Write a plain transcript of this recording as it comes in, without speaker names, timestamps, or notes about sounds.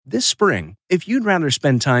This spring, if you'd rather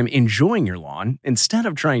spend time enjoying your lawn instead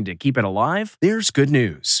of trying to keep it alive, there's good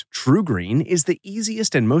news. TruGreen is the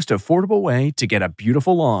easiest and most affordable way to get a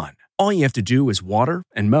beautiful lawn. All you have to do is water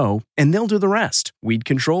and mow, and they'll do the rest. Weed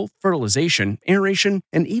control, fertilization, aeration,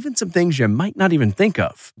 and even some things you might not even think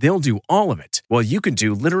of. They'll do all of it, while you can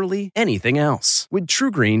do literally anything else. With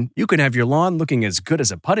TruGreen, you can have your lawn looking as good as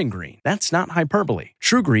a putting green. That's not hyperbole.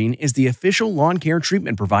 TruGreen is the official lawn care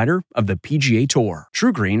treatment provider of the PGA Tour.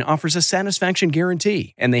 TruGreen offers a satisfaction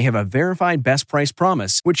guarantee, and they have a verified best price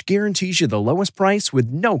promise, which guarantees you the lowest price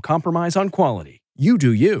with no compromise on quality. You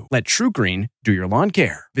do you. Let TruGreen do your lawn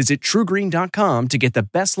care. Visit TruGreen.com to get the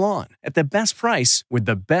best lawn at the best price with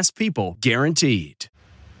the best people guaranteed.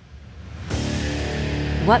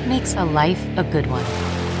 What makes a life a good one?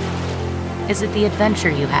 Is it the adventure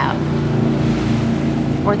you have?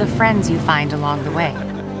 Or the friends you find along the way?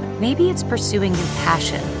 Maybe it's pursuing your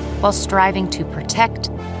passion while striving to protect,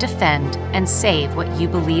 defend, and save what you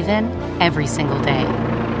believe in every single day.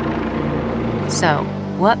 So,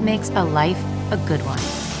 what makes a life a good one?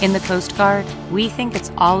 In the Coast Guard, we think it's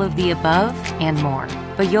all of the above and more,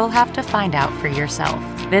 but you'll have to find out for yourself.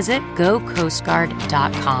 Visit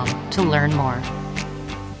gocoastguard.com to learn more.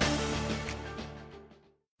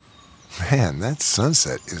 Man, that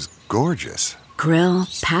sunset is gorgeous. Grill,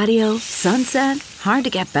 patio, sunset. Hard to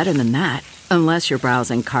get better than that. Unless you're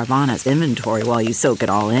browsing Carvana's inventory while you soak it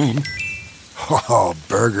all in. Oh,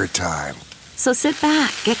 burger time. So sit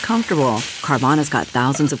back, get comfortable. Carvana's got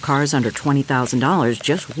thousands of cars under $20,000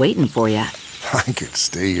 just waiting for you. I could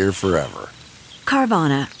stay here forever.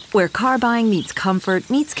 Carvana, where car buying meets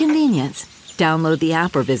comfort meets convenience. Download the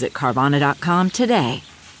app or visit Carvana.com today.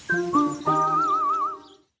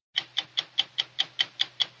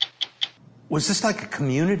 Was this like a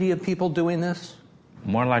community of people doing this?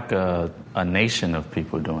 More like a nation of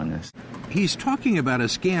people doing this. He's talking about a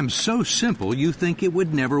scam so simple you think it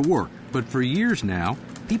would never work. But for years now,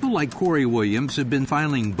 people like Corey Williams have been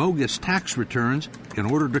filing bogus tax returns in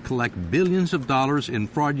order to collect billions of dollars in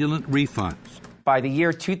fraudulent refunds. By the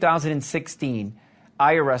year 2016,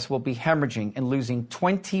 IRS will be hemorrhaging and losing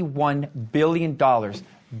 $21 billion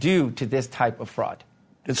due to this type of fraud.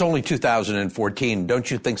 It's only 2014.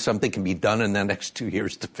 Don't you think something can be done in the next 2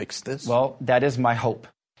 years to fix this? Well, that is my hope.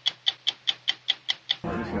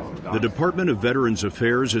 The Department of Veterans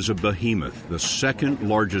Affairs is a behemoth, the second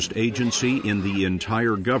largest agency in the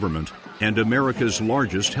entire government and America's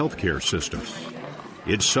largest healthcare system.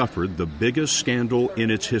 It suffered the biggest scandal in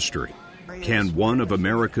its history. Can one of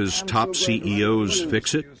America's top CEOs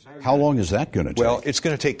fix it? How long is that going to take? Well, it's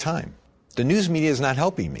going to take time. The news media is not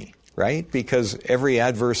helping me, right? Because every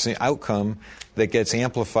adverse outcome that gets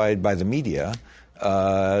amplified by the media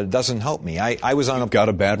doesn't help me. I was on You've got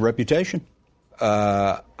a bad reputation.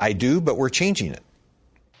 I do, but we're changing it.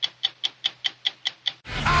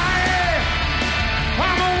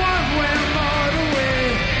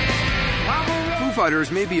 Foo Fighters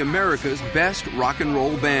may be America's best rock and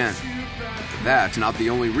roll band. But that's not the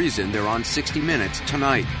only reason they're on 60 Minutes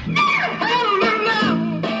tonight.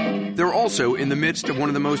 They're also in the midst of one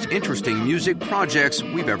of the most interesting music projects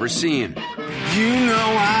we've ever seen. You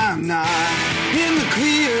know I'm not in the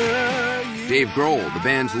clear. Dave Grohl, the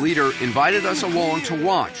band's leader, invited us along to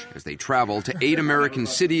watch as they travel to 8 American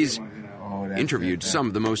cities, interviewed some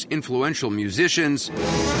of the most influential musicians,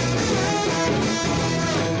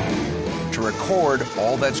 to record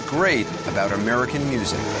all that's great about American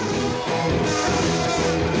music.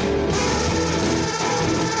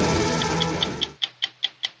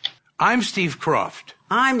 I'm Steve Croft.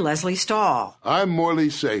 I'm Leslie Stahl. I'm Morley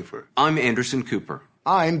Safer. I'm Anderson Cooper.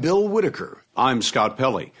 I'm Bill Whitaker. I'm Scott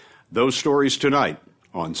Pelley. Those stories tonight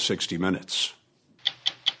on 60 Minutes.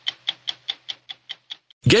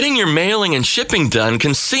 Getting your mailing and shipping done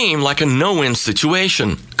can seem like a no-win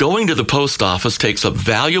situation. Going to the post office takes up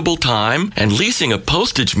valuable time, and leasing a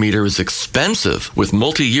postage meter is expensive with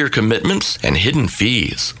multi-year commitments and hidden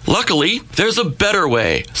fees. Luckily, there's a better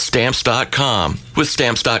way, Stamps.com. With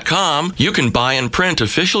Stamps.com, you can buy and print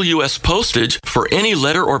official U.S. postage for any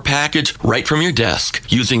letter or package right from your desk,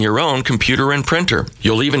 using your own computer and printer.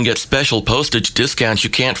 You'll even get special postage discounts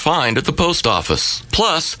you can't find at the post office.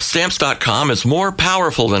 Plus, Stamps.com is more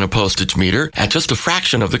powerful than a postage meter at just a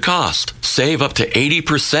fraction of the cost. Save up to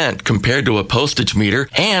 80% compared to a postage meter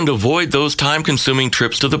and avoid those time-consuming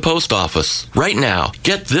trips to the post office. Right now,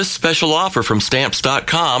 get this special offer from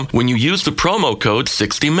Stamps.com when you use the promo code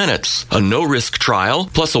 60 Minutes. A no-risk trial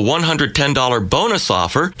plus a $110 bonus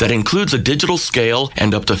offer that includes a digital scale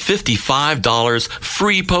and up to $55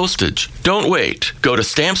 free postage. Don't wait. Go to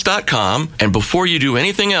Stamps.com and before you do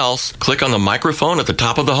anything else, click on the microphone at the the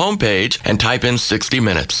top of the homepage and type in 60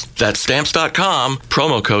 Minutes. That's Stamps.com,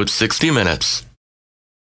 promo code 60 Minutes.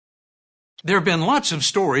 There have been lots of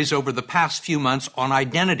stories over the past few months on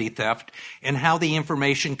identity theft and how the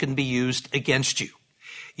information can be used against you.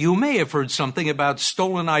 You may have heard something about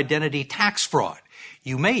stolen identity tax fraud.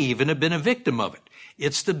 You may even have been a victim of it.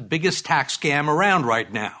 It's the biggest tax scam around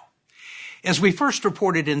right now. As we first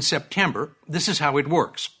reported in September, this is how it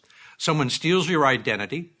works. Someone steals your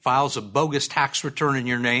identity, files a bogus tax return in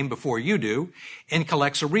your name before you do, and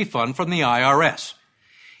collects a refund from the IRS.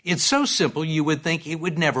 It's so simple you would think it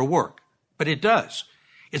would never work. But it does.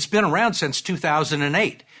 It's been around since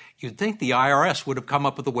 2008. You'd think the IRS would have come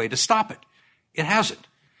up with a way to stop it. It hasn't.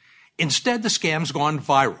 Instead, the scam's gone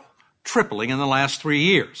viral, tripling in the last 3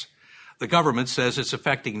 years. The government says it's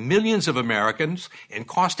affecting millions of Americans and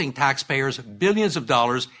costing taxpayers billions of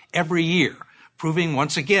dollars every year, proving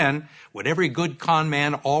once again what every good con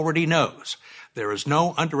man already knows. There is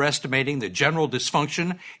no underestimating the general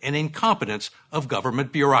dysfunction and incompetence of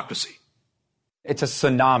government bureaucracy. It's a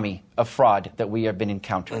tsunami of fraud that we have been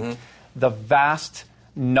encountering. The vast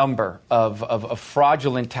number of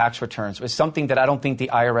fraudulent tax returns is something that I don't think the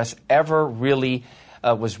IRS ever really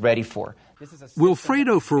was ready for.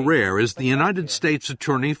 Wilfredo Ferrer is the United States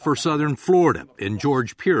Attorney for Southern Florida, and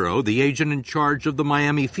George Pirro, the agent in charge of the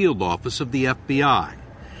Miami field office of the FBI.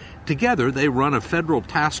 Together, they run a federal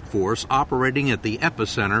task force operating at the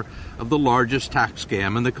epicenter of the largest tax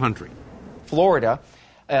scam in the country. Florida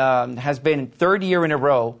has been third year in a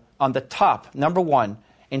row on the top, number one,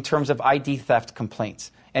 in terms of ID theft complaints.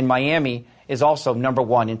 And Miami is also number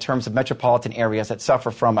one in terms of metropolitan areas that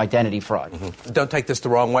suffer from identity fraud. Don't take this the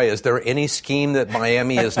wrong way. Is there any scheme that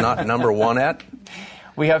Miami is not number one at?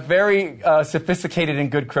 We have very sophisticated and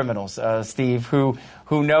good criminals, Steve, who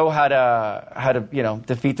know how to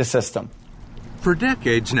defeat the system. For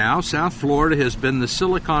decades now, South Florida has been the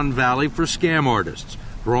Silicon Valley for scam artists,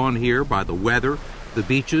 drawn here by the weather, the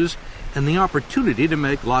beaches, and the opportunity to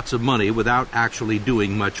make lots of money without actually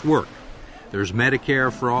doing much work. There's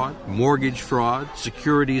Medicare fraud, mortgage fraud,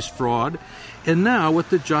 securities fraud, and now what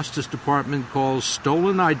the Justice Department calls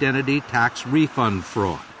stolen identity tax refund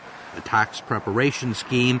fraud, a tax preparation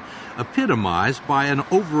scheme epitomized by an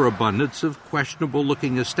overabundance of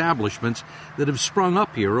questionable-looking establishments that have sprung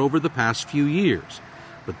up here over the past few years.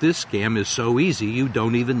 But this scam is so easy you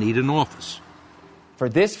don't even need an office. For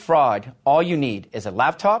this fraud, all you need is a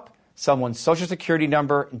laptop, someone's social security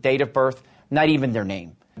number, date of birth, not even their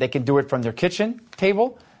name. They can do it from their kitchen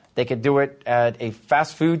table, they can do it at a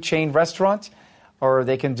fast food chain restaurant, or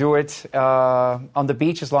they can do it on the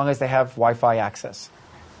beach as long as they have Wi-Fi access.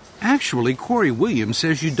 Actually, Corey Williams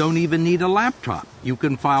says you don't even need a laptop. You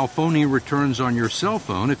can file phony returns on your cell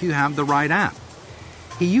phone if you have the right app.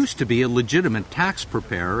 He used to be a legitimate tax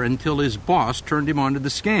preparer until his boss turned him onto the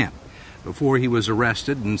scam. Before he was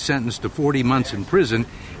arrested and sentenced to 40 months in prison,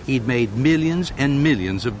 he'd made millions and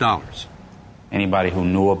millions of dollars. Anybody who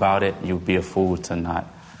knew about it, you'd be a fool to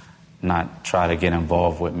not try to get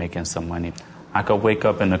involved with making some money. I could wake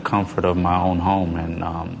up in the comfort of my own home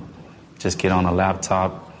and just get on a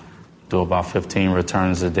laptop, do about 15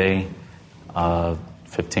 returns a day,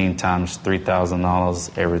 15 times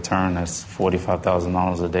 $3,000 a return, that's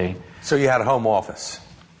 $45,000 a day. So you had a home office?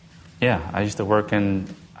 Yeah, I used to work I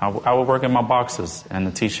would work in my boxes and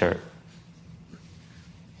a T-shirt.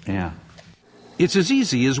 Yeah. It's as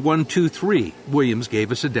easy as 1, 2, 3. Williams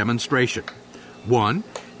gave us a demonstration. 1,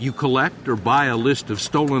 you collect or buy a list of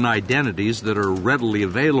stolen identities that are readily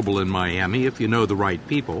available in Miami if you know the right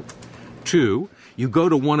people. 2, you go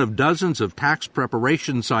to one of dozens of tax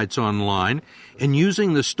preparation sites online, and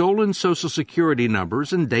using the stolen Social Security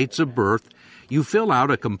numbers and dates of birth, you fill out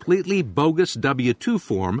a completely bogus W-2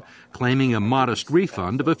 form claiming a modest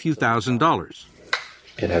refund of a few $1,000s.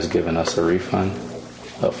 It has given us a refund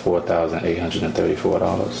of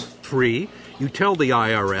 $4,834. 3, you tell the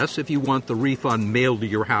IRS if you want the refund mailed to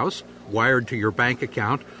your house, wired to your bank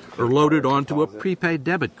account, or loaded onto a prepaid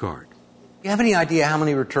debit card. Do you have any idea how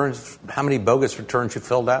many bogus returns you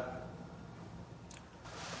filled out?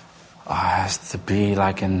 It has to be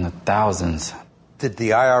like in the thousands. Did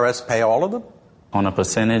the IRS pay all of them? On a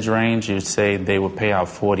percentage range, you'd say they would pay out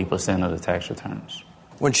 40% of the tax returns.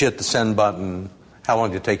 Once you hit the send button, how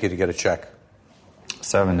long did it take you to get a check?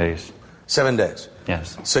 7 days. 7 days?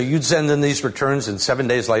 Yes. So you'd send in these returns, and 7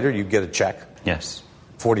 days later, you'd get a check? Yes.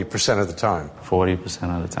 40% of the time?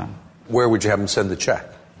 40% of the time. Where would you have them send the check?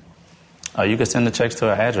 You could send the checks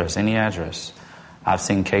to an address, any address. I've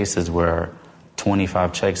seen cases where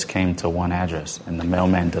 25 checks came to one address, and the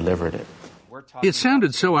mailman delivered it. It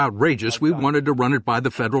sounded so outrageous, we wanted to run it by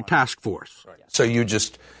the federal task force. So you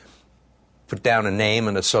just put down a name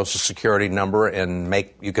and a social security number, and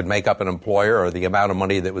you could make up an employer or the amount of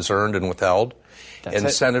money that was earned and withheld,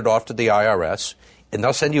 send it off to the IRS, and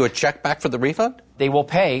they'll send you a check back for the refund? They will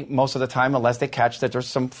pay most of the time unless they catch that there's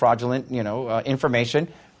some fraudulent, information,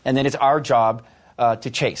 and then it's our job to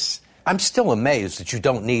chase. I'm still amazed that you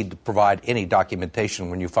don't need to provide any documentation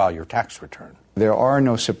when you file your tax return. There are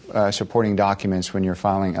no supporting documents when you're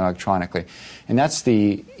filing electronically. And that's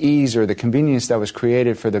the ease or the convenience that was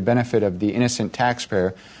created for the benefit of the innocent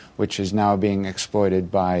taxpayer, which is now being exploited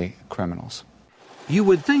by criminals. You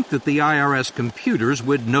would think that the IRS computers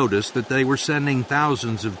would notice that they were sending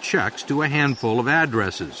thousands of checks to a handful of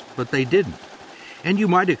addresses, but they didn't. And you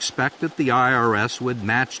might expect that the IRS would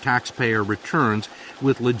match taxpayer returns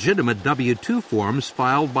with legitimate W-2 forms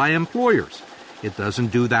filed by employers. It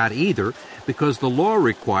doesn't do that either, because the law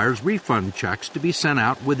requires refund checks to be sent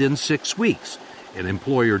out within 6 weeks, and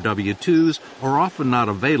employer W-2s are often not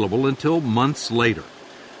available until months later.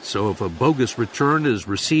 So if a bogus return is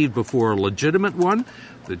received before a legitimate one,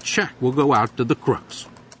 the check will go out to the crooks.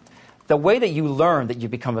 The way that you learn that you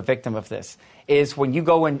become a victim of this is when you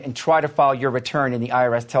go in and try to file your return and the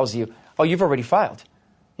IRS tells you, oh, you've already filed.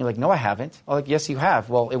 You're like, no, I haven't. Oh, like, yes, you have.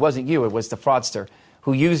 Well, it wasn't you. It was the fraudster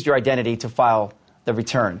who used your identity to file the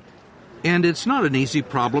return. And it's not an easy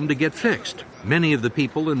problem to get fixed. Many of the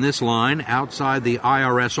people in this line outside the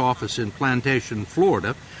IRS office in Plantation,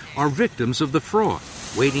 Florida, are victims of the fraud,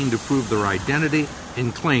 waiting to prove their identity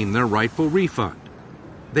and claim their rightful refund.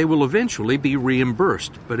 They will eventually be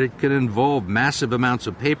reimbursed, but it can involve massive amounts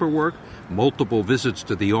of paperwork, multiple visits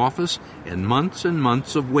to the office, and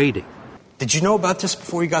months of waiting. Did you know about this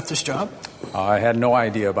before you got this job? I had no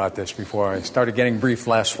idea about this before I started getting briefed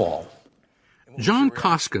last fall. John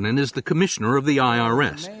Koskinen is the commissioner of the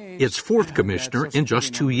IRS, its fourth commissioner in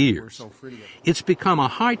just 2 years. It's become a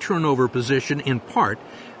high turnover position in part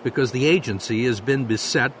because the agency has been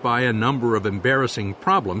beset by a number of embarrassing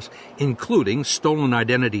problems, including stolen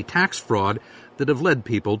identity tax fraud, that have led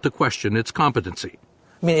people to question its competency.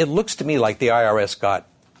 I mean, it looks to me like the IRS got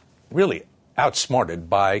really outsmarted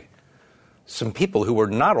by some people who were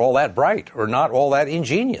not all that bright or not all that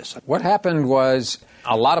ingenious. What happened was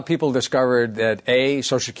a lot of people discovered that A,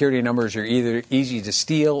 Social Security numbers are either easy to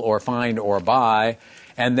steal or find or buy,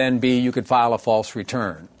 and then B, you could file a false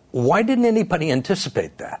return. Why didn't anybody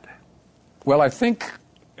anticipate that? Well, I think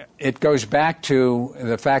it goes back to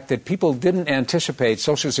the fact that people didn't anticipate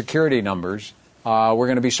Social Security numbers were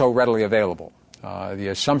going to be so readily available. The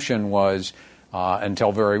assumption was,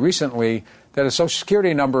 until very recently, that a Social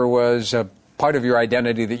Security number was a part of your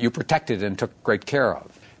identity that you protected and took great care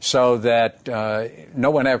of. So that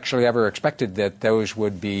no one actually ever expected that those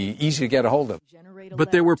would be easy to get a hold of.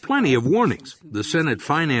 But there were plenty of warnings. The Senate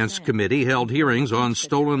Finance Committee held hearings on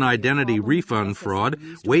stolen identity refund fraud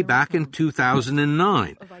way back in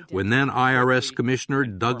 2009, when then IRS Commissioner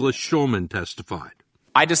Douglas Shulman testified.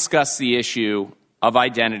 I discussed the issue of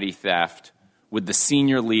identity theft with the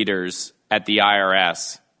senior leaders at the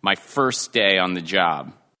IRS my first day on the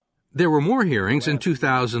job. There were more hearings in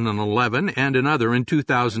 2011 and another in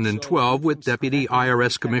 2012 with Deputy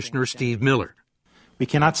IRS Commissioner Steve Miller. We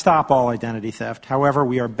cannot stop all identity theft. However,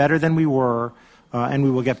 we are better than we were, and we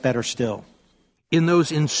will get better still. In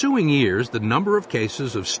those ensuing years, the number of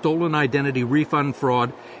cases of stolen identity refund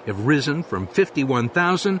fraud have risen from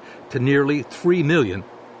 51,000 to nearly 3 million.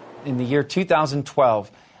 In the year 2012,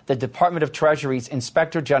 the Department of Treasury's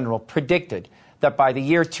Inspector General predicted that by the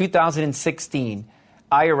year 2016,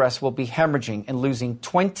 IRS will be hemorrhaging and losing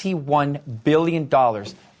 $21 billion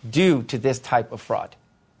due to this type of fraud.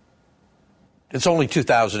 It's only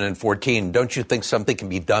 2014. Don't you think something can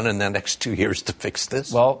be done in the next 2 years to fix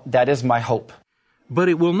this? Well, that is my hope. But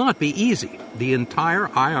it will not be easy. The entire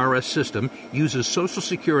IRS system uses Social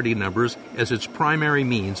Security numbers as its primary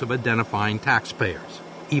means of identifying taxpayers,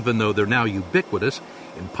 even though they're now ubiquitous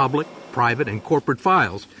in public, private, and corporate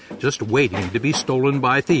files, just waiting to be stolen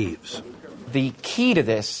by thieves. The key to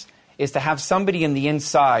this is to have somebody in the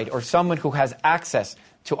inside or someone who has access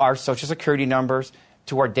to our Social Security numbers,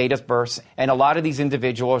 to our date of birth. And a lot of these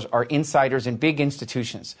individuals are insiders in big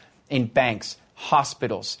institutions, in banks,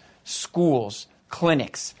 hospitals, schools,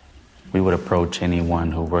 clinics. We would approach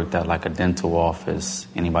anyone who worked at like a dental office,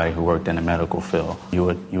 anybody who worked in the medical field. You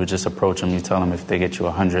would just approach them. You tell them if they get you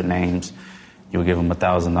 100 names, you would give them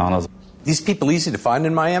 $1,000. These people easy to find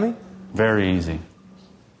in Miami? Very easy.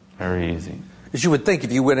 Very easy. Because you would think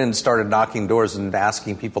if you went in and started knocking doors and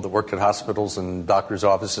asking people that worked at hospitals and doctors'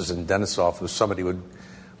 offices and dentists' offices, somebody would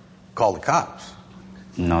call the cops.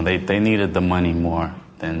 No, they needed the money more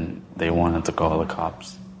than they wanted to call the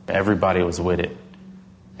cops. Everybody was with it.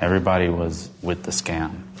 Everybody was with the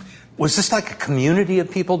scam. Was this like a community of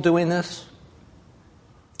people doing this?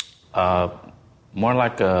 More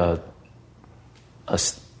like a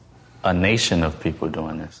nation of people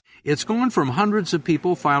doing this. It's gone from hundreds of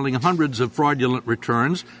people filing hundreds of fraudulent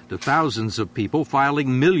returns to thousands of people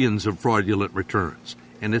filing millions of fraudulent returns.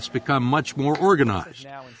 And it's become much more organized.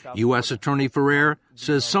 U.S. Attorney Ferrer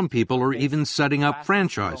says some people are even setting up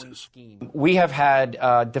franchises. We have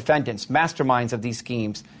had defendants, masterminds of these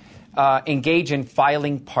schemes, engage in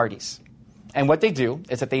filing parties. And what they do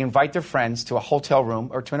is that they invite their friends to a hotel room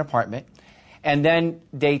or to an apartment, and then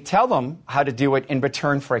they tell them how to do it in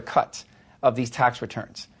return for a cut of these tax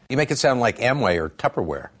returns. You make it sound like Amway or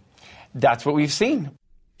Tupperware. That's what we've seen.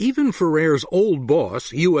 Even Ferrer's old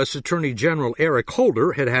boss, U.S. Attorney General Eric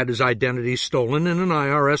Holder, had his identity stolen in an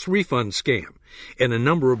IRS refund scam. And a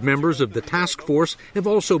number of members of the task force have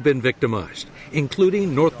also been victimized,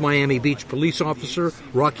 including North Miami Beach police officer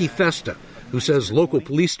Rocky Festa, who says local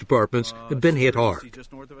police departments have been hit hard.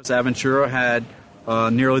 Aventura had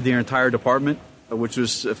nearly the entire department, which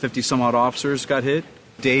was 50-some-odd officers, got hit.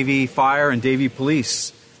 Davie Fire and Davie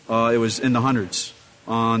Police, it was in the hundreds.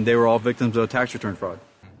 They were all victims of tax return fraud.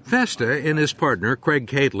 Festa and his partner, Craig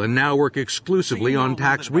Caitlin, now work exclusively on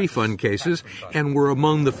tax refund cases and were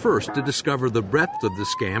among the first to discover the breadth of the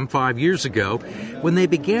scam 5 years ago when they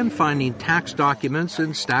began finding tax documents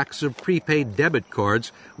and stacks of prepaid debit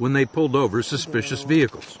cards when they pulled over suspicious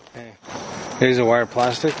vehicles. Here's a wire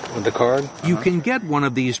plastic with the card. You can get one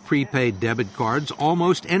of these prepaid debit cards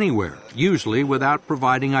almost anywhere, usually without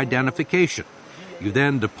providing identification. You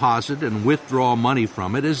then deposit and withdraw money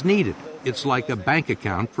from it as needed. It's like a bank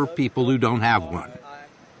account for people who don't have one.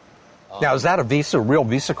 Now, is that a real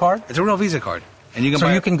Visa card? It's a real Visa card. And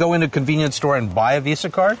you can go into a convenience store and buy a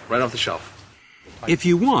Visa card? Right off the shelf. If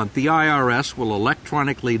you want, the IRS will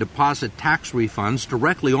electronically deposit tax refunds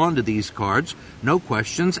directly onto these cards, no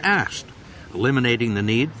questions asked, eliminating the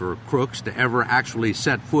need for crooks to ever actually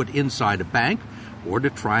set foot inside a bank or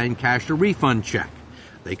to try and cash a refund check.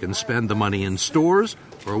 They can spend the money in stores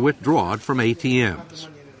or withdraw it from ATMs.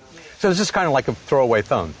 So is this kind of like a throwaway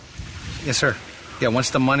phone? Yes, sir. Yeah, once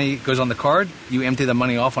the money goes on the card, you empty the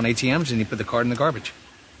money off on ATMs and you put the card in the garbage.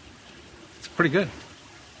 It's pretty good.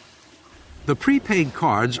 The prepaid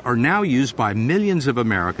cards are now used by millions of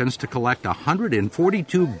Americans to collect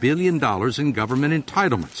 $142 billion in government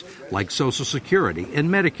entitlements, like Social Security and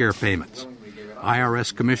Medicare payments.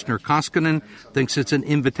 IRS Commissioner Koskinen thinks it's an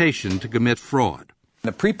invitation to commit fraud.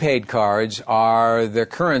 The prepaid cards are the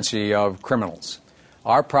currency of criminals.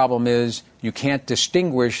 Our problem is you can't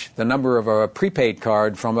distinguish the number of a prepaid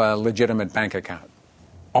card from a legitimate bank account.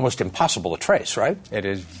 Almost impossible to trace, right? It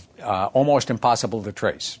is almost impossible to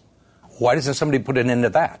trace. Why doesn't somebody put an end to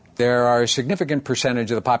that? There are a significant percentage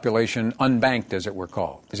of the population unbanked, as it were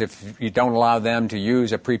called. Because if you don't allow them to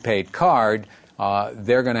use a prepaid card,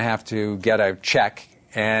 they're going to have to get a check,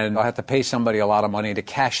 and they'll have to pay somebody a lot of money to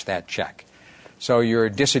cash that check. So you're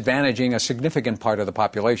disadvantaging a significant part of the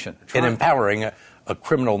population. And empowering a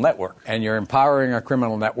criminal network. And you're empowering a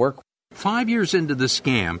criminal network. 5 years into the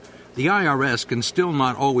scam, the IRS can still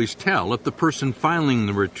not always tell if the person filing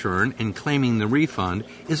the return and claiming the refund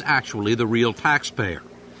is actually the real taxpayer.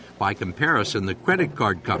 By comparison, the credit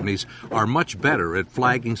card companies are much better at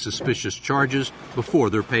flagging suspicious charges before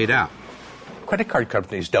they're paid out. Credit card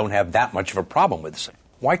companies don't have that much of a problem with this.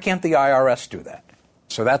 Why can't the IRS do that?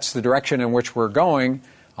 So that's the direction in which we're going.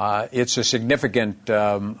 It's a significant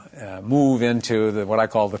move into what I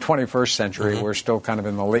call the 21st century. Mm-hmm. We're still kind of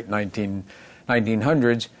in the late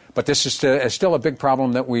 1900s. But this is still a big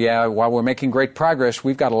problem that while we're making great progress,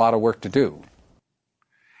 we've got a lot of work to do.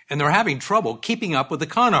 And they're having trouble keeping up with the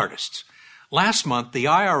con artists. Last month, the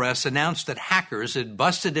IRS announced that hackers had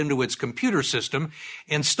busted into its computer system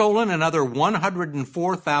and stolen another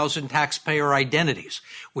 104,000 taxpayer identities,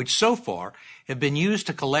 which so far have been used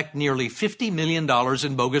to collect nearly $50 million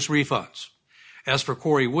in bogus refunds. As for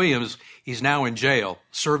Corey Williams, he's now in jail,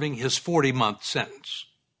 serving his 40-month sentence.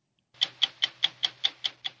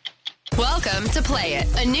 Welcome to Play It,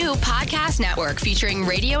 a new podcast network featuring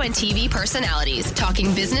radio and TV personalities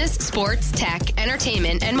talking business, sports, tech,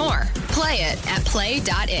 entertainment, and more. Play it at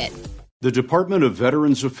play.it. The Department of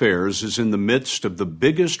Veterans Affairs is in the midst of the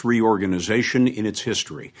biggest reorganization in its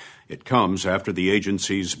history. It comes after the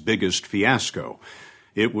agency's biggest fiasco.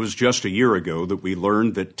 It was just a year ago that we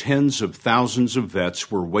learned that tens of thousands of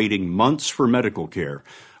vets were waiting months for medical care,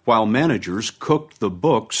 while managers cooked the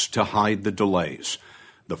books to hide the delays.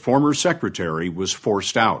 The former secretary was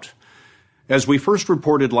forced out. As we first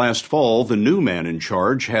reported last fall, the new man in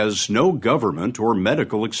charge has no government or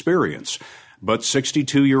medical experience. But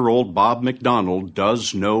 62-year-old Bob McDonald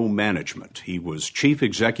does know management. He was chief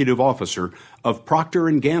executive officer of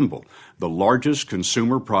Procter & Gamble, the largest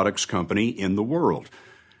consumer products company in the world.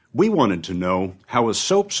 We wanted to know how a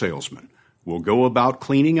soap salesman will go about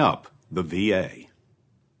cleaning up the VA.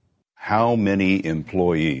 How many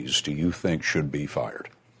employees do you think should be fired,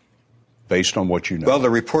 based on what you know? Well, the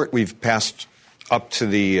report we've passed up to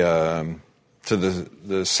the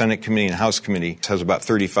Senate committee and House committee has about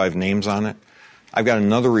 35 names on it. I've got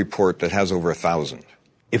another report that has over 1,000.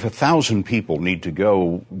 If 1,000 people need to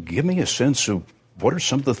go, give me a sense of what are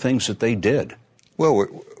some of the things that they did? Well,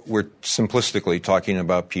 we're simplistically talking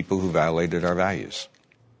about people who violated our values.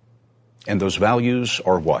 And those values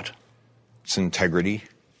are what? It's integrity,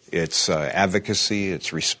 it's advocacy,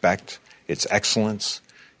 it's respect, it's excellence.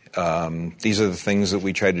 These are the things that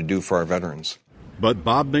we try to do for our veterans. But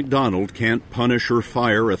Bob McDonald can't punish or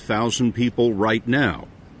fire 1,000 people right now.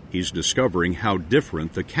 He's discovering how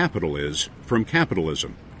different the Capitol is from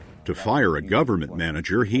capitalism. To fire a government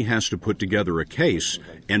manager, he has to put together a case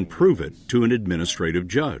and prove it to an administrative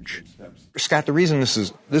judge. Scott, the reason this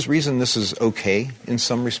is okay in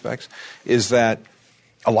some respects is that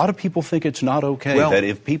a lot of people think it's not okay, that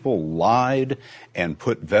if people lied and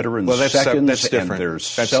put veterans second and their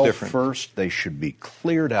self first, they should be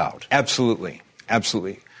cleared out. Absolutely.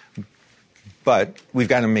 Absolutely. But we've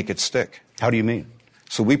got to make it stick. How do you mean?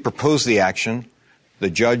 So we propose the action, the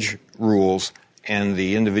judge rules, and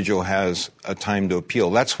the individual has a time to appeal.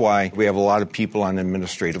 That's why we have a lot of people on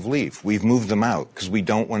administrative leave. We've moved them out because we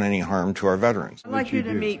don't want any harm to our veterans. I'd like you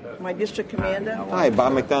to meet my district commander. Hi,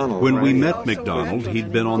 Bob McDonald. When we met McDonald,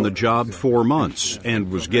 he'd been on the job 4 months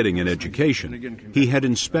and was getting an education. He had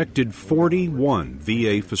inspected 41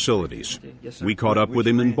 VA facilities. We caught up with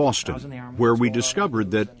him in Boston, where we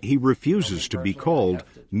discovered that he refuses to be called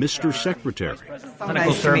Mr. Secretary.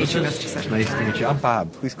 Nice to meet you, Mr. Secretary. Nice to meet you. I'm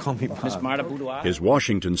Bob. Please call me Bob. His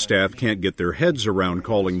Washington staff can't get their heads around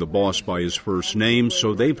calling the boss by his first name,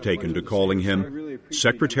 so they've taken to calling him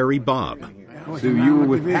Secretary Bob. So you were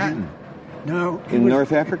with Patton? No. In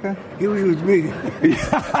North Africa? He was with me.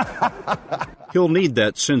 He'll need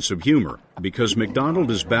that sense of humor because McDonald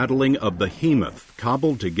is battling a behemoth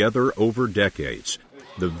cobbled together over decades.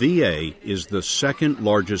 The VA is the second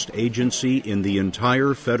largest agency in the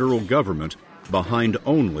entire federal government, behind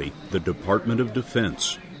only the Department of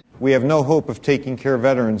Defense. We have no hope of taking care of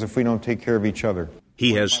veterans if we don't take care of each other.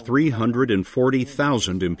 He has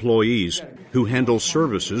 340,000 employees who handle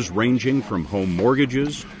services ranging from home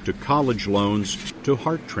mortgages to college loans to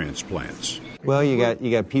heart transplants. Well, you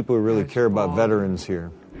got people who really care about veterans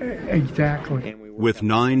here. Exactly. With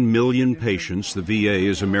 9 million patients, the VA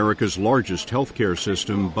is America's largest healthcare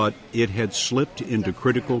system, but it had slipped into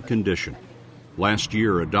critical condition. Last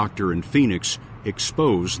year, a doctor in Phoenix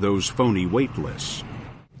exposed those phony wait lists.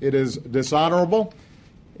 It is dishonorable,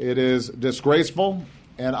 it is disgraceful,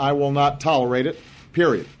 and I will not tolerate it,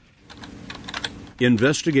 period.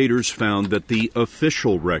 Investigators found that the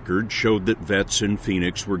official record showed that vets in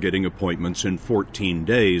Phoenix were getting appointments in 14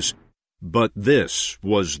 days, but this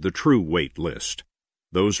was the true wait list.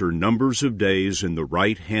 Those are numbers of days in the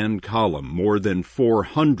right-hand column, more than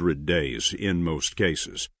 400 days in most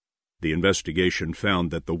cases. The investigation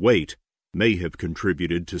found that the wait may have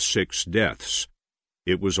contributed to 6 deaths.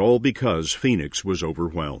 It was all because Phoenix was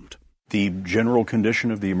overwhelmed. The general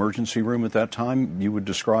condition of the emergency room at that time you would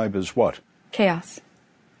describe as what? Chaos.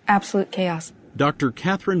 Absolute chaos. Dr.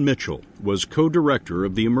 Catherine Mitchell was co-director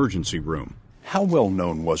of the emergency room. How well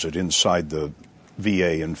known was it inside the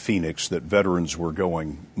VA in Phoenix that veterans were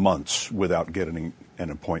going months without getting an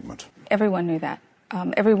appointment? Everyone knew that.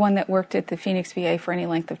 Everyone that worked at the Phoenix VA for any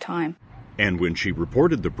length of time. And when she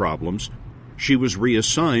reported the problems, she was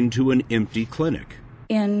reassigned to an empty clinic.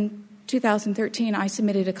 In 2013, I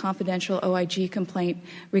submitted a confidential OIG complaint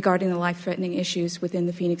regarding the life-threatening issues within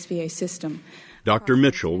the Phoenix VA system. Dr.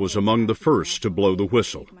 Mitchell was among the first to blow the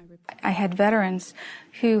whistle. I had veterans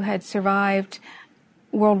who had survived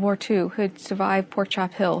World War II, who had survived Pork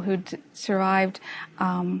Chop Hill, who had survived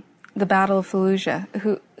the Battle of Fallujah,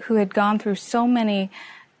 who had gone through so many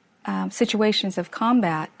situations of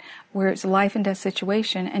combat where it's a life and death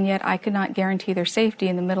situation, and yet I could not guarantee their safety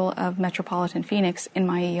in the middle of metropolitan Phoenix in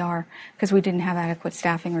my ER because we didn't have adequate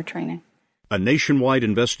staffing or training. A nationwide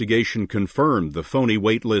investigation confirmed the phony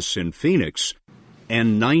wait lists in Phoenix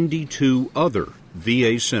and 92 other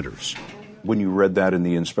VA centers. When you read that in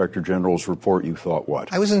the Inspector General's report, you thought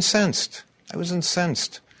what? I was incensed.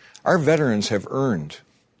 Our veterans have earned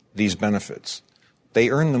these benefits. They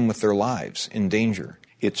earn them with their lives in danger.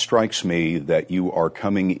 It strikes me that you are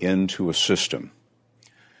coming into a system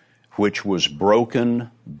which was broken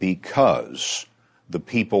because the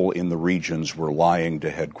people in the regions were lying to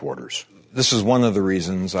headquarters. This is one of the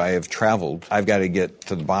reasons I have traveled. I've got to get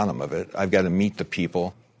to the bottom of it. I've got to meet the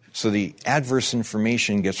people. So the adverse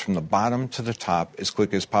information gets from the bottom to the top as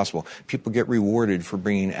quick as possible. People get rewarded for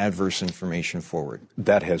bringing adverse information forward.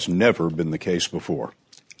 That has never been the case before.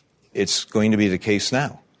 It's going to be the case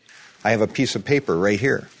now. I have a piece of paper right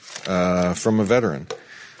here from a veteran.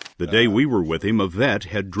 The day we were with him, a vet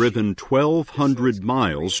had driven 1,200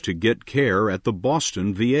 miles to get care at the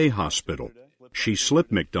Boston VA hospital. She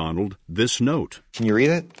slipped McDonald this note. Can you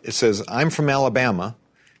read it? It says, "I'm from Alabama,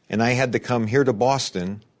 and I had to come here to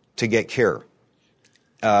Boston to get care."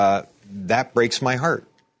 That breaks my heart.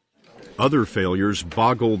 Other failures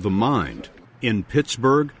boggle the mind. In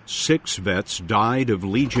Pittsburgh, 6 vets died of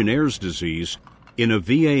Legionnaire's disease in a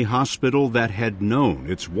VA hospital that had known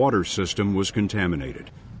its water system was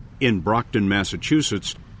contaminated. In Brockton,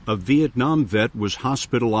 Massachusetts, a Vietnam vet was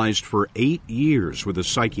hospitalized for 8 years with a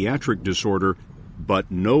psychiatric disorder,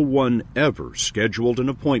 but no one ever scheduled an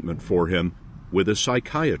appointment for him with a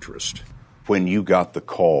psychiatrist. When you got the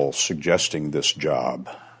call suggesting this job,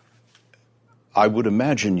 I would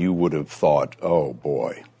imagine you would have thought, oh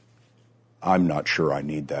boy, I'm not sure I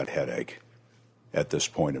need that headache at this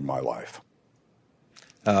point in my life.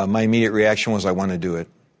 My immediate reaction was, I want to do it.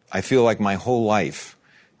 I feel like my whole life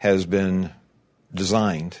has been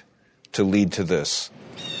designed to lead to this.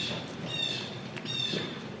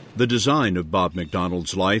 The design of Bob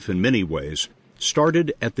McDonald's life, in many ways,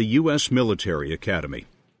 started at the U.S. Military Academy.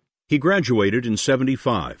 He graduated in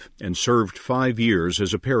 '75 and served 5 years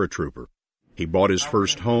as a paratrooper. He bought his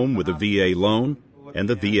first home with a VA loan, and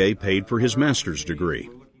the VA paid for his master's degree.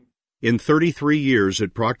 In 33 years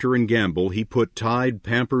at Procter & Gamble, he put Tide,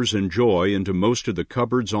 Pampers, and Joy into most of the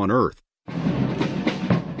cupboards on Earth.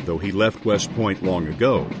 Though he left West Point long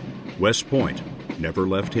ago, West Point never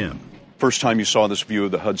left him. First time you saw this view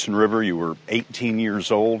of the Hudson River, you were 18 years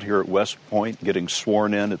old here at West Point, getting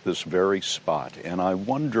sworn in at this very spot. And I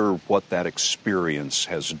wonder what that experience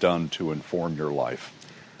has done to inform your life.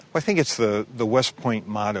 Well, I think it's the West Point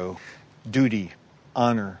motto: duty,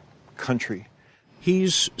 honor, country.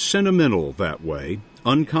 He's sentimental that way,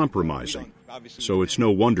 uncompromising. So it's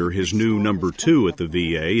no wonder his new number 2 at the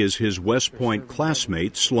VA is his West Point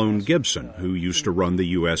classmate, Sloan Gibson, who used to run the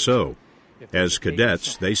USO. As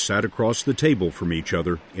cadets, they sat across the table from each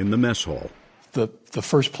other in the mess hall. The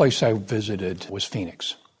first place I visited was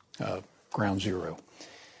Phoenix, Ground Zero.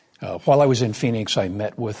 While I was in Phoenix, I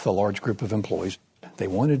met with a large group of employees. They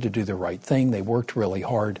wanted to do the right thing. They worked really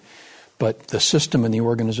hard, but the system and the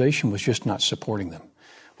organization was just not supporting them.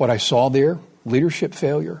 What I saw there, leadership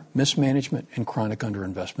failure, mismanagement, and chronic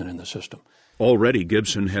underinvestment in the system. Already,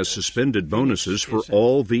 Gibson has suspended bonuses for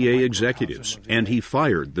all VA executives, and he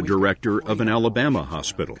fired the director of an Alabama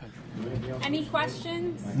hospital. Any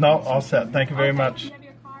questions? No, all set. Thank you very much.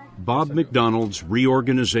 Bob McDonald's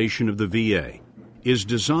reorganization of the VA is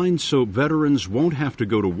designed so veterans won't have to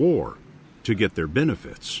go to war to get their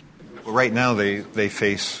benefits. Well, right now, they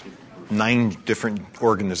face 9 different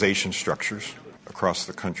organization structures across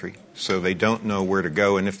the country, so they don't know where to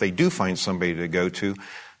go. And if they do find somebody to go to,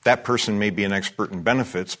 that person may be an expert in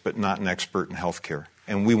benefits, but not an expert in health care.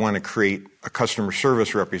 And we want to create a customer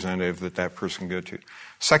service representative that person can go to.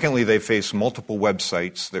 Secondly, they face multiple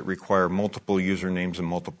websites that require multiple usernames and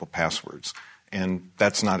multiple passwords. And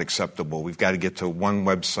that's not acceptable. We've got to get to one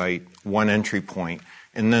website, one entry point,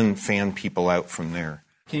 and then fan people out from there.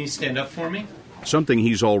 Can you stand up for me? Something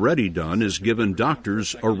he's already done is given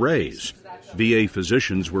doctors a raise. VA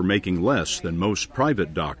physicians were making less than most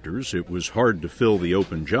private doctors. It was hard to fill the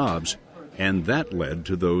open jobs, and that led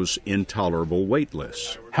to those intolerable wait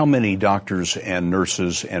lists. How many doctors and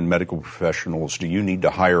nurses and medical professionals do you need to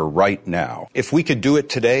hire right now? If we could do it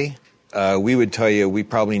today, we would tell you we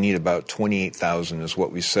probably need about 28,000 is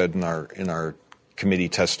what we said in our committee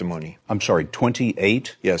testimony. I'm sorry,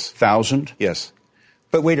 28? Yes. 1,000? Yes.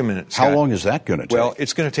 But wait a minute, Scott. How long is that going to take? Well,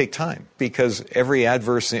 it's going to take time because every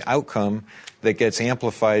adverse outcome that gets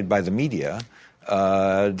amplified by the media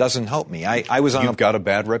doesn't help me. You've got a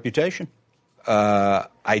bad reputation.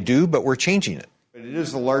 I do, but we're changing it. It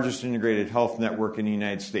is the largest integrated health network in the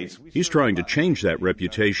United States. He's trying to change that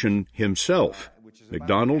reputation himself.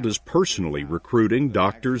 McDonald is personally recruiting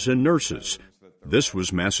doctors and nurses. This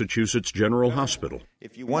was Massachusetts General Hospital.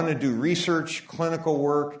 If you want to do research, clinical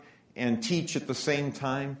work, and teach at the same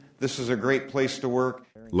time, this is a great place to work.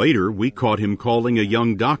 Later, we caught him calling a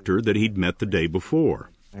young doctor that he'd met the day before.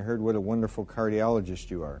 I heard what a wonderful cardiologist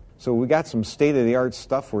you are. So we got some state-of-the-art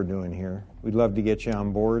stuff we're doing here. We'd love to get you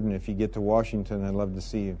on board, and if you get to Washington, I'd love to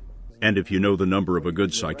see you. And if you know the number of a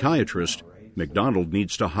good psychiatrist, McDonald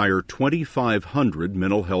needs to hire 2,500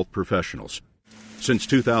 mental health professionals. Since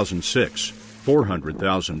 2006,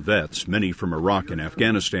 400,000 vets, many from Iraq and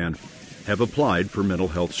Afghanistan, have applied for mental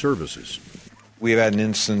health services. We've had an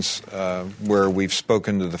instance where we've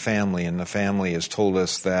spoken to the family, and the family has told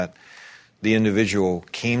us that the individual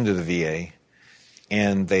came to the VA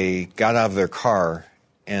and they got out of their car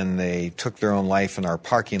and they took their own life in our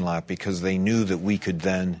parking lot because they knew that we could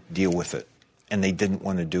then deal with it. And they didn't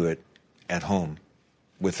want to do it at home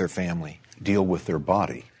with their family. Deal with their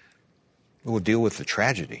body. We'll deal with the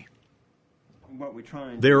tragedy.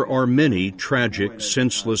 There are many tragic,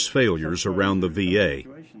 senseless failures around the VA.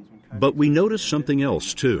 But we notice something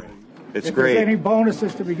else, too. It's great. If there's any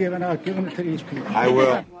bonuses to be given out, give them to these people. I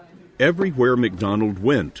will. Everywhere McDonald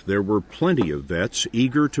went, there were plenty of vets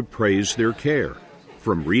eager to praise their care,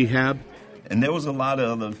 from rehab. And there was a lot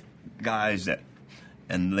of other guys that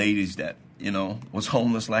and ladies that, was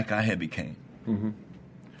homeless like I had became. Mm-hmm.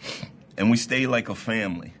 And we stayed like a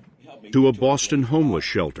family. To a Boston homeless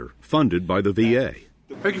shelter funded by the VA.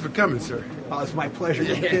 Thank you for coming, sir. Oh, it's my pleasure.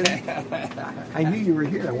 I knew you were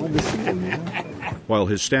here. I wanted to see you. While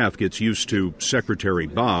his staff gets used to Secretary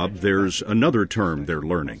Bob, there's another term they're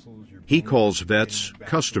learning. He calls vets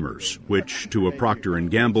customers, which to a Procter &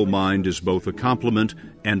 Gamble mind is both a compliment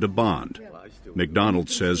and a bond. McDonald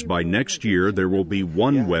says by next year there will be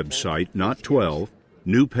one website, not 12.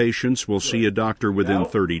 New patients will see a doctor within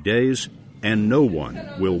 30 days, and no one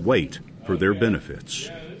will wait for their benefits.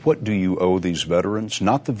 What do you owe these veterans?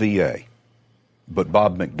 Not the VA, but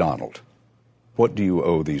Bob McDonald. What do you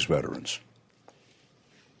owe these veterans?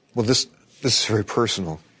 Well, this is very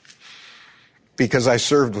personal, because I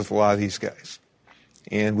served with a lot of these guys,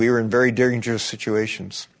 and we were in very dangerous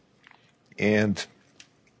situations. And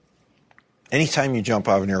anytime you jump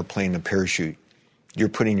out of an airplane in a parachute, you're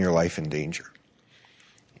putting your life in danger.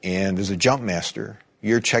 And as a jump master,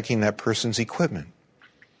 you're checking that person's equipment.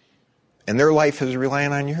 And their life is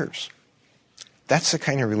relying on yours. That's the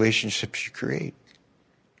kind of relationships you create.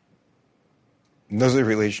 And those are the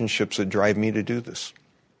relationships that drive me to do this.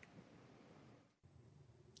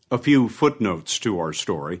 A few footnotes to our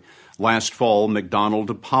story. Last fall, McDonald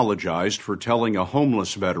apologized for telling a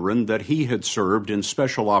homeless veteran that he had served in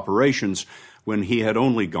special operations when he had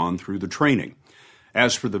only gone through the training.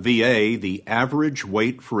 As for the VA, the average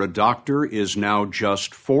wait for a doctor is now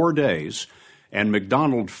just 4 days, and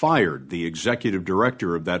McDonald fired the executive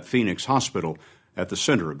director of that Phoenix hospital at the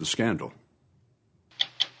center of the scandal.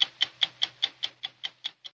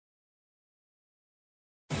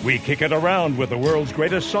 We kick it around with the world's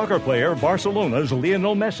greatest soccer player, Barcelona's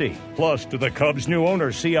Lionel Messi. Plus, do the Cubs' new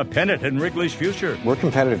owners see a pennant in Wrigley's future? We're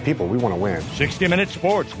competitive people. We want to win. 60 Minute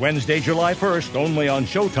Sports, Wednesday, July 1st, only on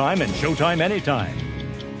Showtime and Showtime Anytime.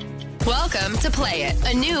 Welcome to Play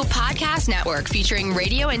It, a new podcast network featuring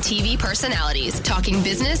radio and TV personalities talking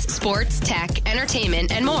business, sports, tech,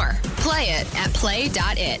 entertainment, and more. Play it at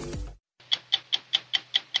play.it.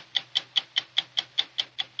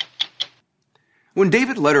 When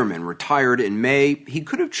David Letterman retired in May, he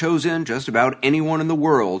could have chosen just about anyone in the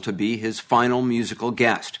world to be his final musical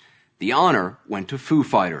guest. The honor went to Foo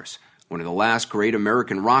Fighters, one of the last great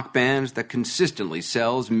American rock bands that consistently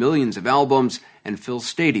sells millions of albums and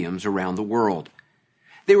fills stadiums around the world.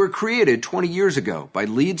 They were created 20 years ago by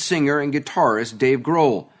lead singer and guitarist Dave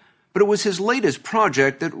Grohl, but it was his latest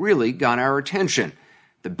project that really got our attention.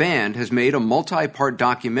 The band has made a multi-part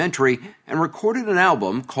documentary and recorded an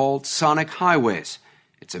album called Sonic Highways.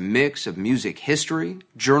 It's a mix of music history,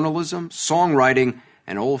 journalism, songwriting,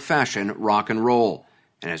 and old-fashioned rock and roll.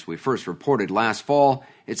 And as we first reported last fall,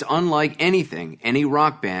 it's unlike anything any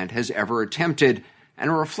rock band has ever attempted,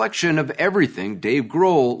 and a reflection of everything Dave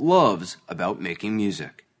Grohl loves about making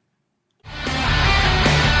music.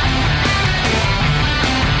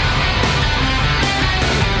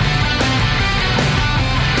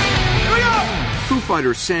 Foo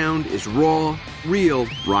Fighters' sound is raw, real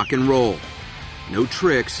rock and roll. No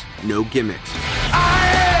tricks, no gimmicks.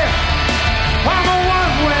 I'm a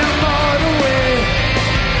one-way motorway.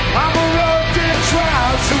 I'm a road that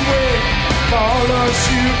drives away. Follows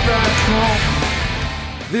you back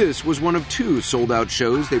home. This was one of 2 sold-out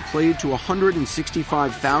shows they played to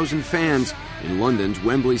 165,000 fans in London's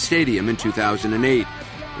Wembley Stadium in 2008.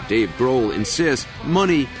 But Dave Grohl insists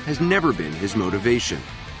money has never been his motivation.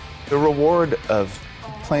 The reward of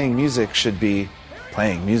playing music should be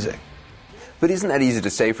playing music. But isn't that easy to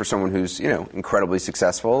say for someone who's, incredibly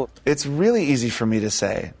successful? It's really easy for me to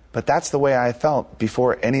say, but that's the way I felt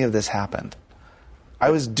before any of this happened.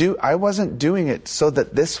 I wasn't doing it so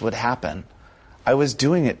that this would happen. I was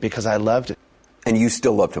doing it because I loved it. And you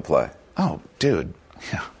still love to play? Oh, dude.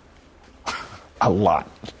 Yeah. A lot.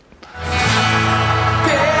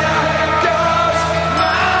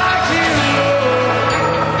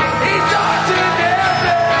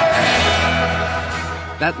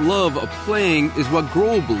 That love of playing is what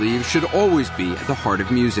Grohl believes should always be at the heart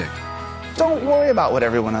of music. Don't worry about what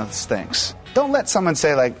everyone else thinks. Don't let someone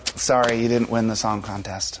say, like, sorry, you didn't win the song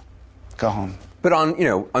contest. Go home. But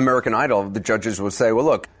on, American Idol, the judges will say, well,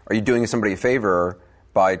 look, are you doing somebody a favor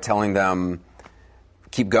by telling them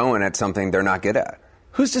keep going at something they're not good at?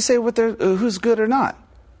 Who's to say who's good or not?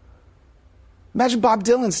 Imagine Bob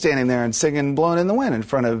Dylan standing there and singing Blowin' in the Wind in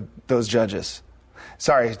front of those judges.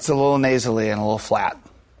 Sorry, it's a little nasally and a little flat.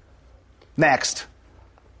 Next.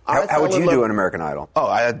 How would you do an American Idol? Oh,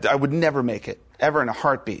 I would never make it, ever in a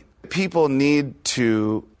heartbeat. People need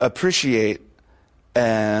to appreciate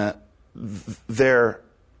their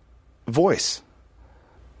voice.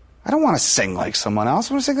 I don't want to sing like someone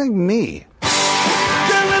else. I want to sing like me.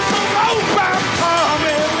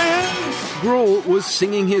 Grohl was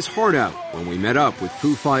singing his heart out when we met up with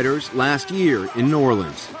Foo Fighters last year in New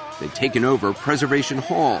Orleans. They'd taken over Preservation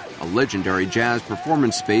Hall, a legendary jazz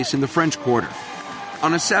performance space in the French Quarter.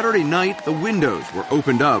 On a Saturday night, the windows were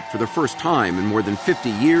opened up for the first time in more than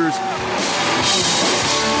 50 years,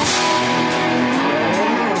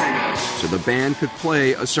 so the band could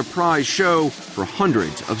play a surprise show for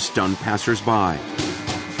hundreds of stunned passersby.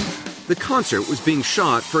 The concert was being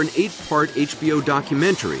shot for an 8-part HBO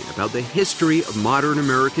documentary about the history of modern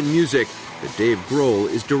American music that Dave Grohl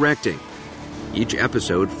is directing. Each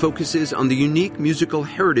episode focuses on the unique musical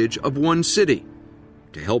heritage of one city.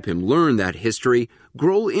 To help him learn that history,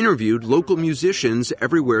 Grohl interviewed local musicians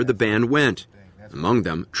everywhere the band went. Among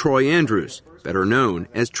them, Troy Andrews, better known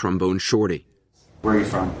as Trombone Shorty. Where are you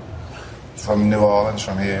from? From New Orleans,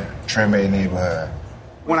 from here, Treme neighborhood.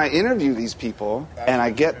 When I interview these people and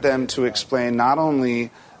I get them to explain not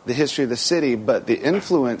only the history of the city, but the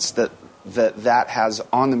influence that has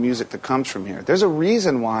on the music that comes from here. There's a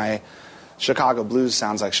reason why Chicago blues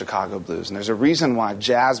sounds like Chicago blues, and there's a reason why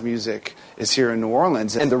jazz music is here in New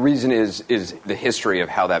Orleans. And the reason is the history of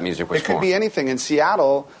how that music was formed. It could be anything. In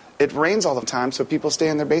Seattle, it rains all the time, so people stay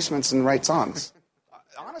in their basements and write songs.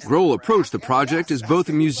 Grohl approached the project as both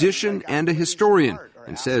a musician and a historian,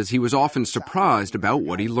 and says he was often surprised about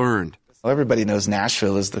what he learned. Well, everybody knows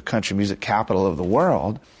Nashville is the country music capital of the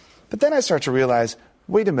world, but then I start to realize,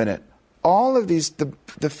 wait a minute, all of these,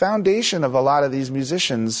 the foundation of a lot of these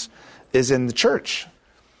musicians is in the church.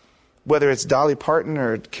 Whether it's Dolly Parton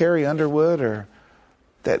or Carrie Underwood or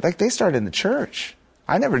they started in the church.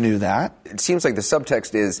 I never knew that. It seems like the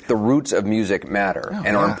subtext is the roots of music matter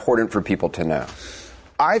and are important for people to know.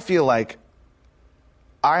 I feel like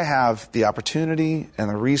I have the opportunity and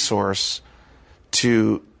the resource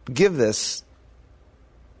to give this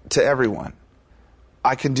to everyone.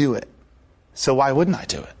 I can do it. So why wouldn't I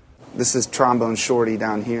do it? This is Trombone Shorty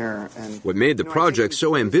down here. And what made the project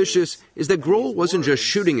so ambitious is that Grohl wasn't just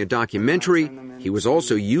shooting a documentary, he was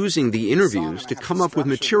also using the interviews to come up with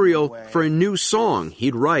material for a new song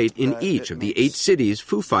he'd write in each of the 8 cities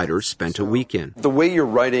Foo Fighters spent a week in. The way you're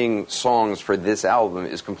writing songs for this album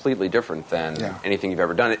is completely different than anything you've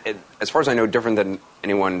ever done. As far as I know, different than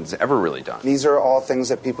anyone's ever really done. These are all things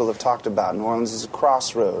that people have talked about. New Orleans is a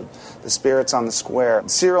crossroad. The spirit's on the square.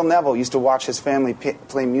 Cyril Neville used to watch his family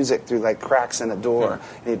play music through like cracks in a door.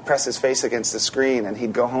 And he'd press his face against the screen and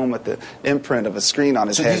he'd go home with the imprint of a screen on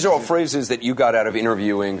his head. So these are all phrases that you got out of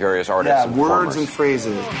interviewing various artists and words and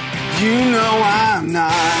phrases. You know I'm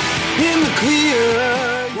not in the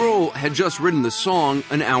clear. Grohl had just written the song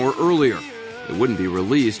an hour earlier. It wouldn't be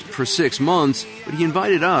released for 6 months, but he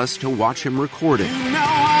invited us to watch him record it. You know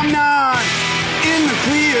I'm not in the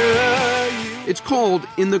clear. It's called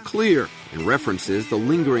In the Clear and references the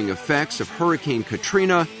lingering effects of Hurricane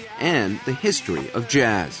Katrina and the history of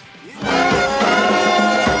jazz.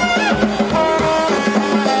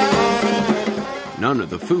 None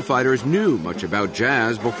of the Foo Fighters knew much about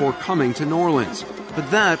jazz before coming to New Orleans,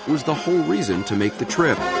 but that was the whole reason to make the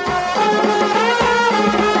trip.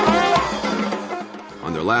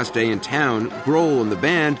 On their last day in town, Grohl and the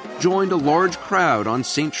band joined a large crowd on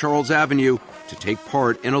St. Charles Avenue to take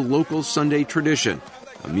part in a local Sunday tradition,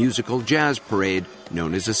 a musical jazz parade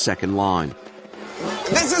known as a second line.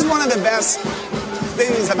 This is one of the best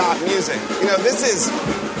things about music. You know, this is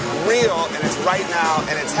real, and it's right now,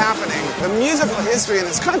 and it's happening. The musical history in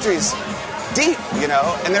this country is deep, you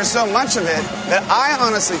know, and there's so much of it that I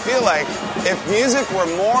honestly feel like if music were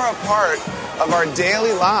more a part of our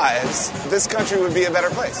daily lives, this country would be a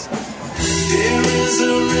better place. There is a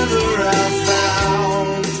river I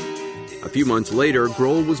found. A few months later,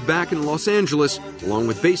 Grohl was back in Los Angeles along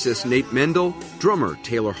with bassist Nate Mendel, drummer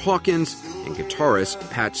Taylor Hawkins, and guitarist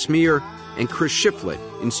Pat Smear and Chris Shiflett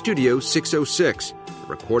in Studio 606, a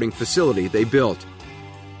recording facility they built.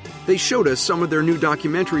 They showed us some of their new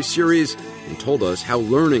documentary series and told us how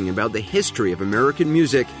learning about the history of American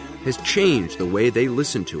music has changed the way they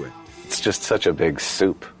listen to it. It's just such a big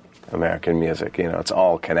soup, American music. You know, it's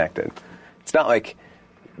all connected. It's not like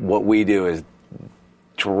what we do is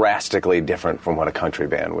drastically different from what a country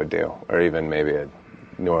band would do, or even maybe a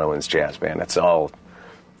New Orleans jazz band.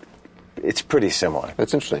 It's pretty similar.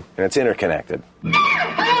 That's interesting. And it's interconnected.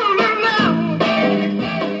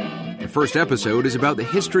 The first episode is about the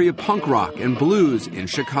history of punk rock and blues in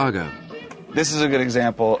Chicago. This is a good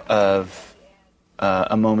example of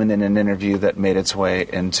a moment in an interview that made its way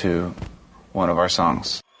into one of our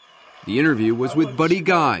songs. The interview was with Buddy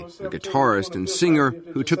Guy, a guitarist and singer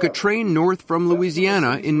who took a train north from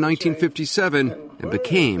Louisiana in 1957 and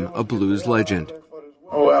became a blues legend.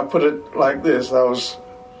 Oh, I put it like this. I was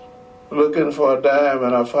looking for a dime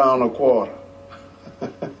and I found a quarter.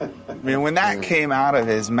 I mean, when that came out of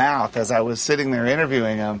his mouth as I was sitting there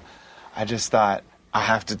interviewing him, I just thought, I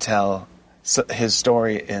have to tell his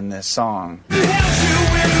story in this song.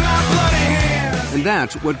 And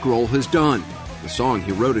that's what Grohl has done. The song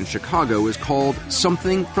he wrote in Chicago is called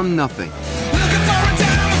Something from Nothing.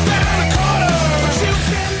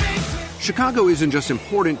 Chicago isn't just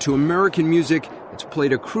important to American music, it's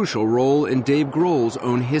played a crucial role in Dave Grohl's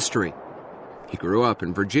own history. He grew up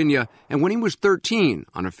in Virginia, and when he was 13,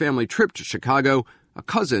 on a family trip to Chicago, a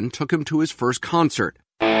cousin took him to his first concert,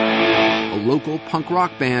 a local punk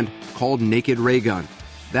rock band called Naked Raygun.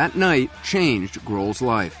 That night changed Grohl's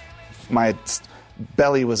life. My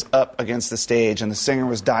belly was up against the stage, and the singer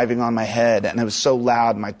was diving on my head, and it was so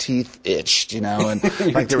loud my teeth itched, you know, and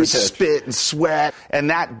like there was spit and sweat. And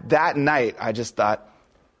that night, I just thought,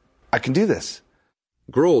 I can do this.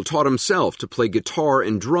 Grohl taught himself to play guitar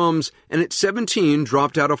and drums, and at 17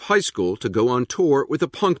 dropped out of high school to go on tour with a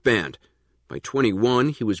punk band. By 21,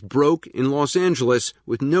 he was broke in Los Angeles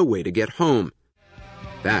with no way to get home.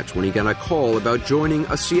 That's when he got a call about joining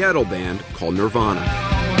a Seattle band called Nirvana.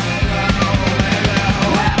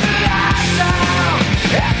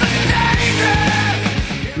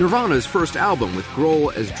 Nirvana's first album with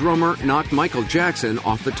Grohl as drummer knocked Michael Jackson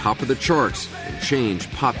off the top of the charts and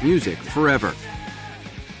changed pop music forever.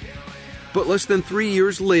 But less than 3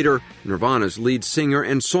 years later, Nirvana's lead singer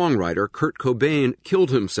and songwriter Kurt Cobain killed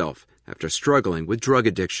himself after struggling with drug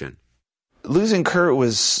addiction. Losing Kurt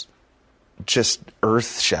was just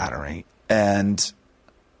earth-shattering, and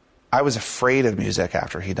I was afraid of music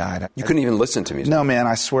after he died. You couldn't even listen to music? No, man,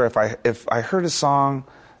 I swear, if I heard a song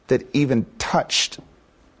that even touched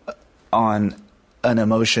on an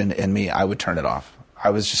emotion in me, I would turn it off. I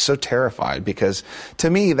was just so terrified because, to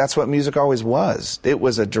me, that's what music always was. It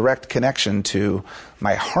was a direct connection to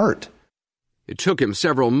my heart. It took him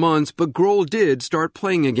several months, but Grohl did start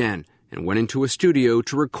playing again and went into a studio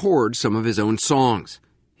to record some of his own songs.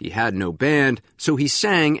 He had no band, so he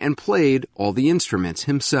sang and played all the instruments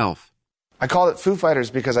himself. I called it Foo Fighters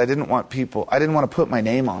because I didn't want to put my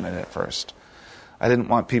name on it at first. I didn't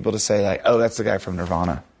want people to say, like, oh, that's the guy from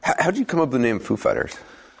Nirvana. How did you come up with the name Foo Fighters?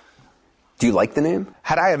 Do you like the name?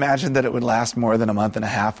 Had I imagined that it would last more than a month and a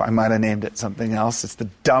half, I might have named it something else. It's the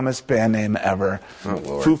dumbest band name ever. Oh,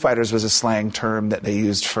 Lord. Foo Fighters was a slang term that they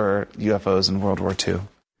used for UFOs in World War II.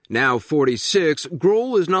 Now 46,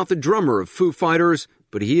 Grohl is not the drummer of Foo Fighters,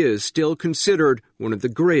 but he is still considered one of the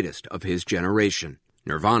greatest of his generation.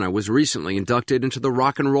 Nirvana was recently inducted into the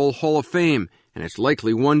Rock and Roll Hall of Fame, and it's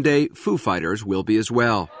likely one day Foo Fighters will be as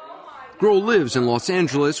well. Grohl lives in Los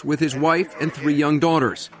Angeles with his wife and 3 young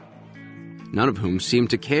daughters, none of whom seem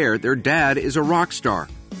to care their dad is a rock star,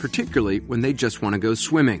 particularly when they just want to go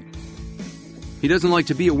swimming. He doesn't like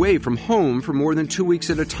to be away from home for more than 2 weeks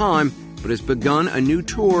at a time, but has begun a new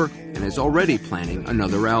tour and is already planning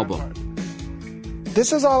another album.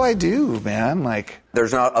 This is all I do, man.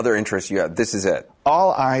 There's not other interests you have. This is it.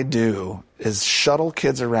 All I do is shuttle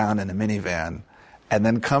kids around in a minivan and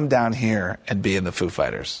then come down here and be in the Foo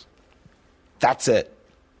Fighters. That's it.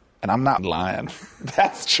 And I'm not lying.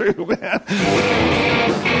 That's true, man.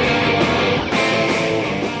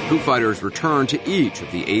 Foo Fighters returned to each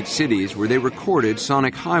of the 8 cities where they recorded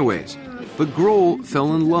Sonic Highways, but Grohl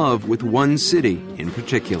fell in love with one city in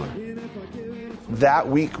particular. That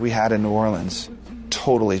week we had in New Orleans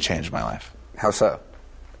totally changed my life. How so?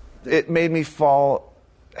 It made me fall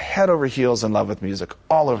head over heels in love with music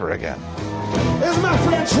all over again. It's my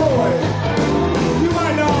friend Troy. You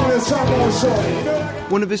might know him as Trombone Shorty.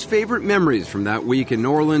 One of his favorite memories from that week in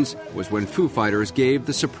New Orleans was when Foo Fighters gave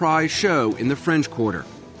the surprise show in the French Quarter.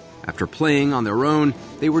 After playing on their own,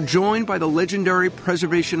 they were joined by the legendary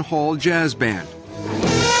Preservation Hall Jazz Band.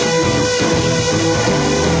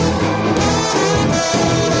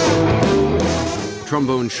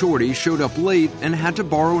 Trombone Shorty showed up late and had to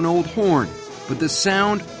borrow an old horn, but the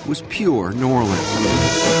sound was pure New Orleans.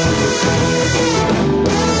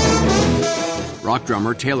 Rock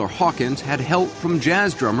drummer Taylor Hawkins had help from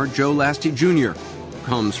jazz drummer Joe Lastie Jr., who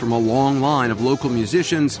comes from a long line of local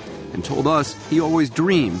musicians and told us he always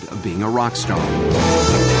dreamed of being a rock star.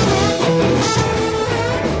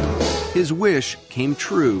 His wish came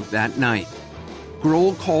true that night.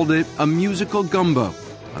 Grohl called it a musical gumbo,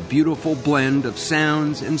 a beautiful blend of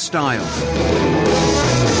sounds and styles.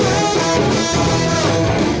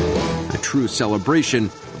 A true celebration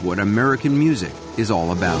of what American music is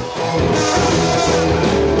all about.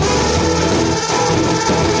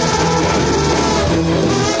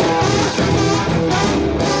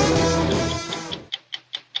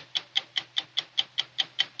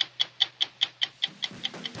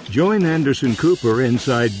 Join Anderson Cooper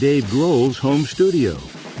inside Dave Grohl's home studio.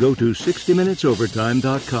 Go to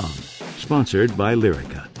 60minutesovertime.com. Sponsored by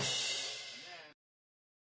Lyrica.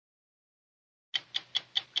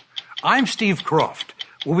 I'm Steve Croft.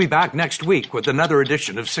 We'll be back next week with another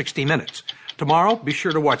edition of 60 Minutes. Tomorrow, be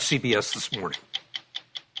sure to watch CBS This Morning.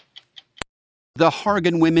 The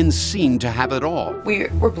Hargan women seemed to have it all. We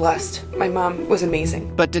were blessed. My mom was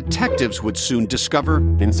amazing. But detectives would soon discover...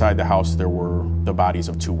 inside the house, there were the bodies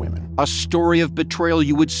of 2 women. A story of betrayal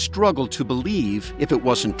you would struggle to believe if it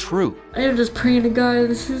wasn't true. I am just praying to God,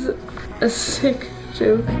 this is a sick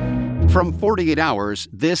joke. From 48 Hours,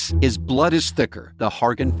 this is Blood is Thicker, The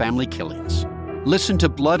Hargan Family Killings. Listen to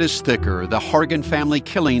Blood is Thicker, The Hargan Family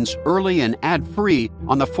Killings early and ad-free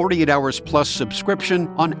on the 48 Hours Plus subscription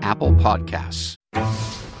on Apple Podcasts.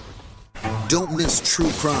 Don't miss true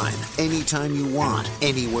crime anytime you want,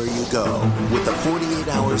 anywhere you go with the 48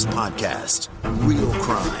 Hours Podcast. Real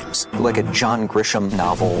crimes. Like a John Grisham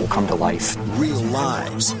novel come to life. Real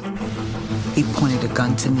lives. He pointed a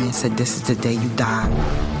gun to me and said, "This is the day you die."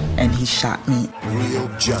 And he shot me. Real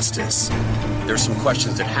justice. There's some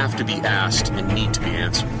questions that have to be asked and need to be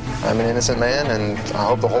answered. I'm an innocent man, and I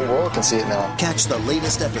hope the whole world can see it now. Catch the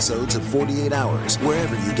latest episodes of 48 Hours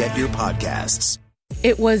wherever you get your podcasts.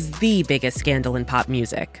 It was the biggest scandal in pop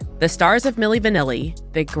music. The stars of Milli Vanilli,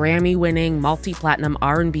 the Grammy-winning multi-platinum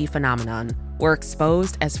R&B phenomenon, were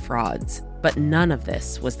exposed as frauds. But none of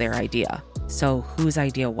this was their idea. So whose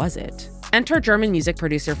idea was it? Enter German music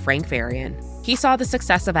producer Frank Farian. He saw the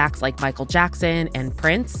success of acts like Michael Jackson and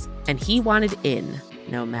Prince, and he wanted in,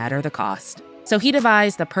 no matter the cost. So he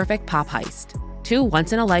devised the perfect pop heist. 2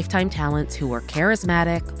 once-in-a-lifetime talents who were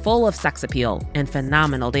charismatic, full of sex appeal, and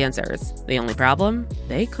phenomenal dancers. The only problem?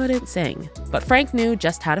 They couldn't sing. But Frank knew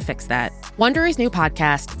just how to fix that. Wondery's new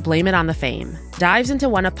podcast, Blame It on the Fame, dives into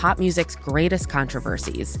one of pop music's greatest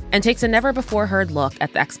controversies and takes a never-before-heard look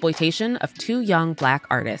at the exploitation of 2 young Black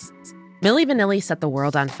artists. Milli Vanilli set the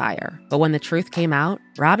world on fire, but when the truth came out,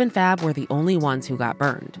 Rob and Fab were the only ones who got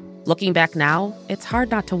burned. Looking back now, it's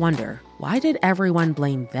hard not to wonder, why did everyone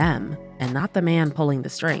blame them and not the man pulling the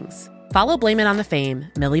strings? Follow Blame It on the Fame,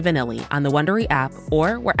 Milli Vanilli, on the Wondery app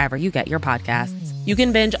or wherever you get your podcasts. You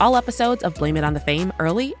can binge all episodes of Blame It on the Fame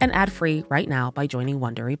early and ad-free right now by joining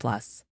Wondery Plus.